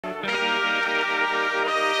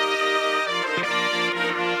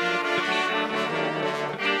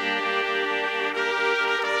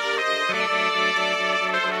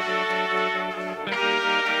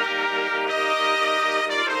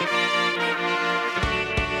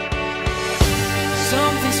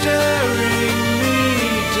something staring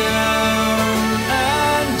me down,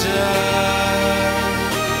 and I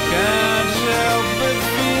can't help but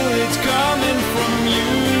feel it's coming from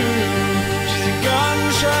you. She's a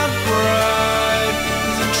gunshot bride,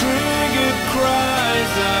 the trigger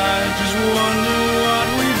cries. I just wonder what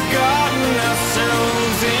we've gotten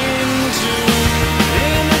ourselves into.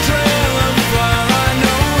 In a trail of fire, I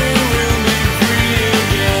know we will be free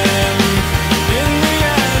again. In the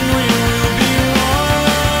end, we will be one.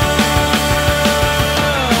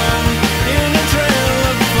 In a trail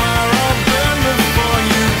of fire, I'll burn before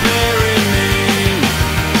you bury me.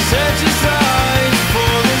 Set your sights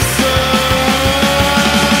for the sun.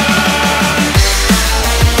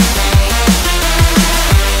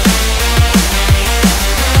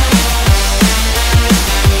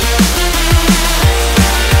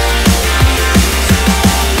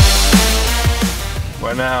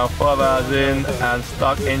 We're now 5 hours in and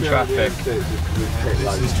stuck in traffic.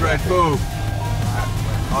 This is dreadful.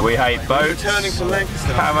 We hate boats,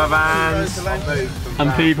 caravans,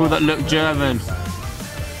 and people that look German.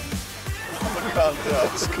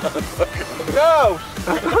 Go!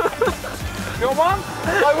 You want one?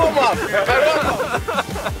 I want one. I want one.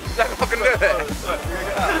 Don't fucking do it.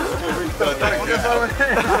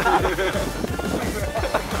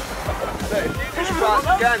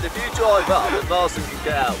 If you drive up, the Marston can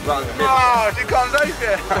get out, run the middle. Oh, she can't do it.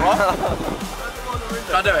 What?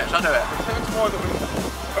 Shall I do it? Shall I do it?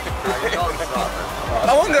 I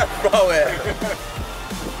want to throw it.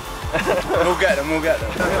 We'll get them, we'll get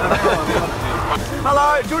them. Hello,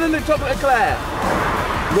 do you want a new chocolate eclair?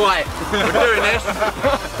 Right, we're doing this.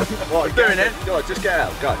 What, we're doing it? Go on, just get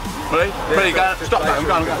out, go. Ready? Yeah, ready, go. Stop that, I'm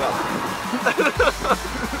going,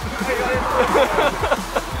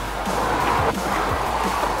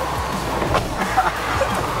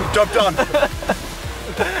 Job done. They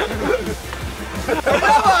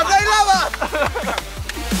love her! They love her!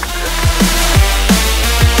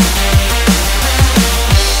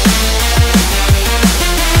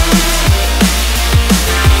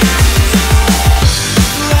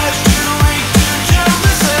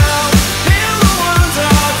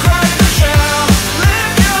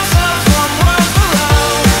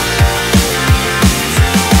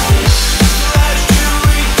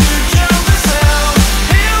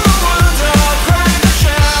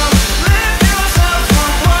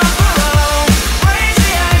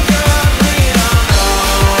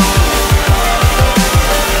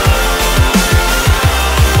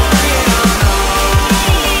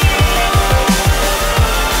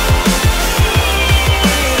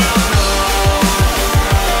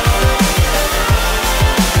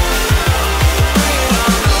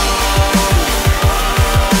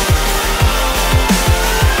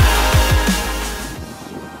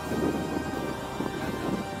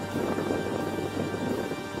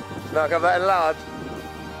 Not got that loud.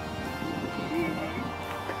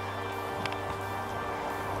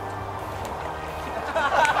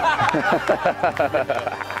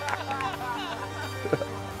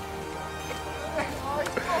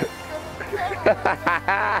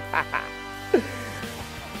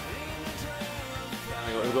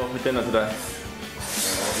 What have we got for dinner today?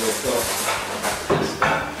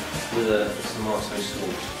 With a tomato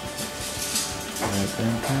sauce.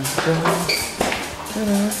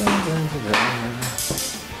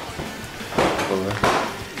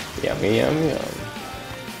 Yummy, yum, yum.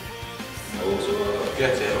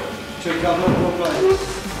 Get it. Two cup, more plate.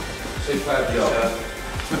 Superb job.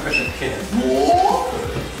 Kid.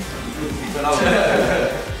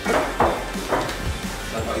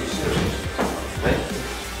 Are you serious?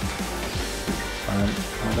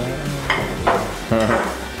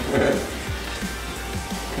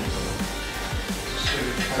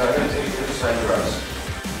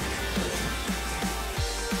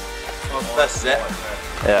 That's it.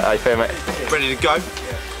 Yeah, how you feel, mate? Ready to go?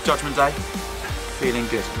 Judgment Day. Feeling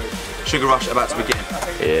good. Sugar rush about to begin.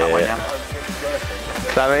 Yeah. That way down.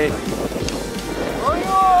 Sammy? Oi,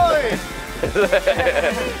 oi!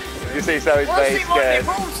 You see Sammy's face scared.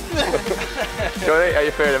 Johnny, how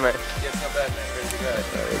you feeling, mate? Yes, not bad, mate. Ready to go.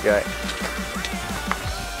 There we go.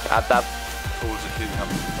 Add that. Towards the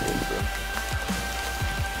cucumber.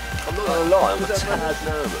 I'm not gonna lie, I'm a tad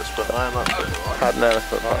nervous, but I am up for it. Tad nervous,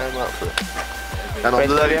 but I am up for it. And I'm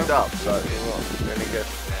loaded up, so really good.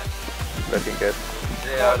 Looking good.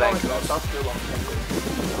 Yeah, thanks.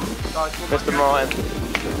 Mr. Martin.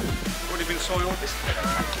 Already been soiled.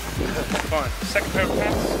 Fine. Second pair of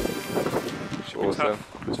pants. Should be Awesome. tough.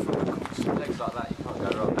 It's full of course. Legs like that, you can't go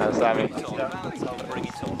wrong. And Sammy. Bring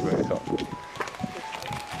it on. Bring it on.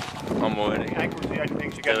 I'm already. The ankle's the only thing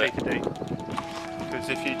you're going to need to do. as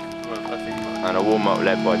if you. Well, I think. And a warm up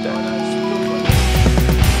led by James.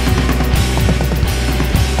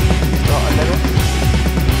 Start 11.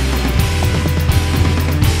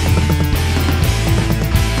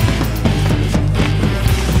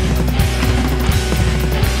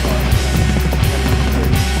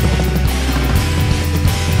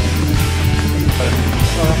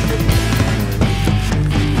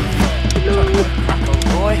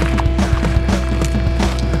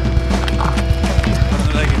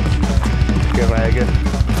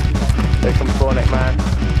 Here comes Bonnet Man.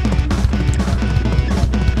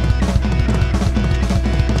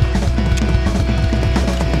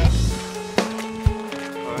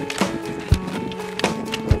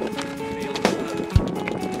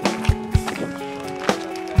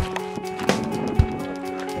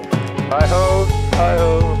 Hi ho, hi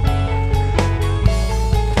ho.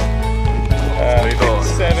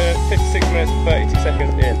 56 minutes, 32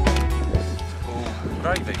 seconds in.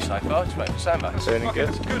 Gravy so far, just waiting for sandbags. Feeling good?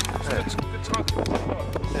 Good. It's good time.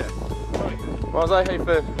 Yeah. What was I? How you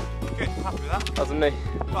feel? Good. Happy with that. How's the knee?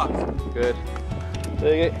 Fuck. Good.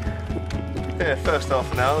 Dig it. Yeah, first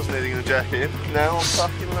half an hour I was needing the jacket in. Now I'm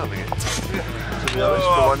fucking loving it. To be honest,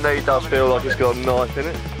 but my knee does feel like it's got a knife in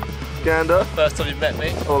it. Gander. First time you've met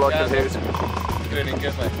me. All I can hear is. Feeling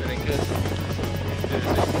good, mate. Feeling good.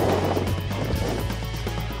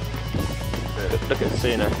 Look at the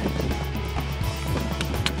scene now.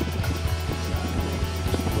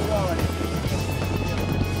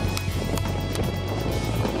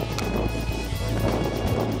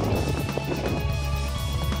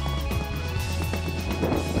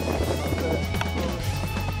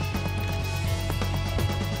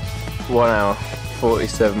 One hour,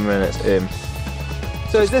 47 minutes in.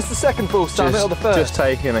 So is this the second full summit or the first? Just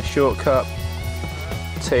taking a shortcut.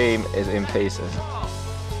 Team is in pieces.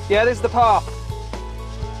 Yeah, this is the path.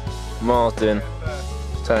 Marsden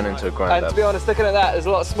turn into a grand And to be honest, looking at that, there's a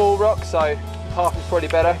lot of small rocks, so path is probably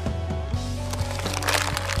better.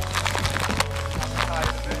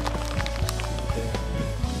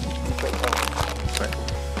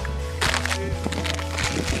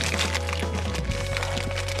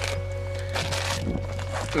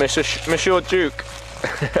 Monsieur Duke.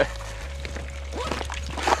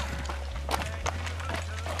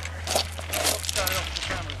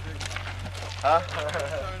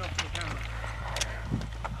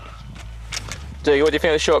 Duke, what do you think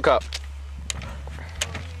of the shortcut?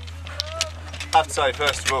 I have to say,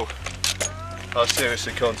 first of all, I was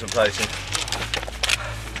seriously contemplating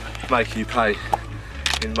making you pay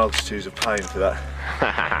in multitudes of pain for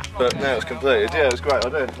that. But now it's completed. Yeah, it was a great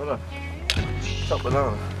idea. Well done. Top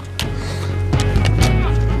banana.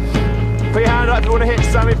 Put your hand up if you want to hit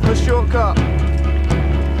Sammy for the shortcut.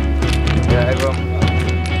 Yeah, everyone.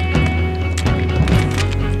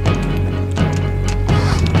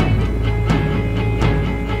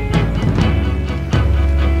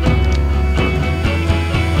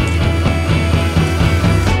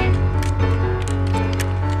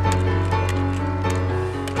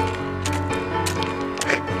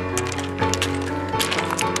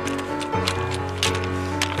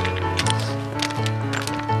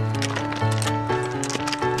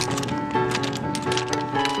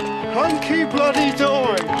 Hunky bloody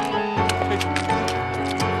dory!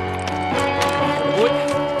 What?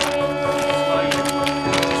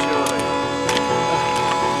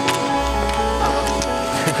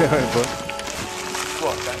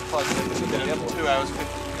 2 hours 50.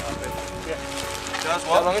 Yeah. That's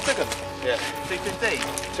what? How long it took them? Yeah. 2:15.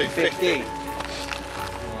 2:50.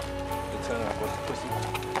 Good turnout, pussy.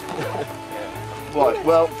 Right,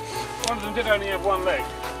 well, One of them did only have one leg.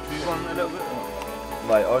 Do you want a little bit?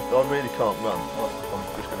 mate, I really can't run. I'm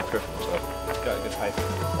just going to cripple myself. Go at a good pace.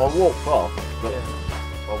 I'll walk fast, but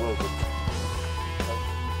I will do.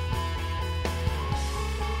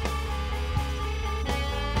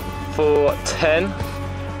 For 10,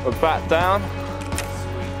 we're back down.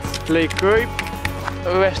 Lead group,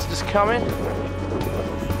 the rest is coming.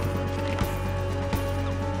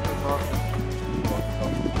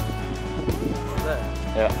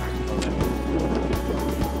 Yeah.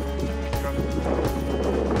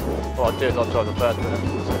 What I'll do is I'll drive the bird with it.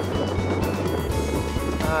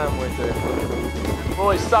 And we're doing.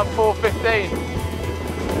 Boys, sub 4:15.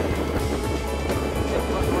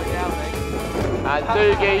 And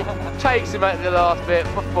Doogie takes him at the last bit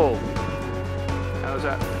for 4. How was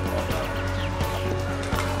that?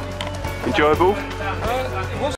 Enjoyable?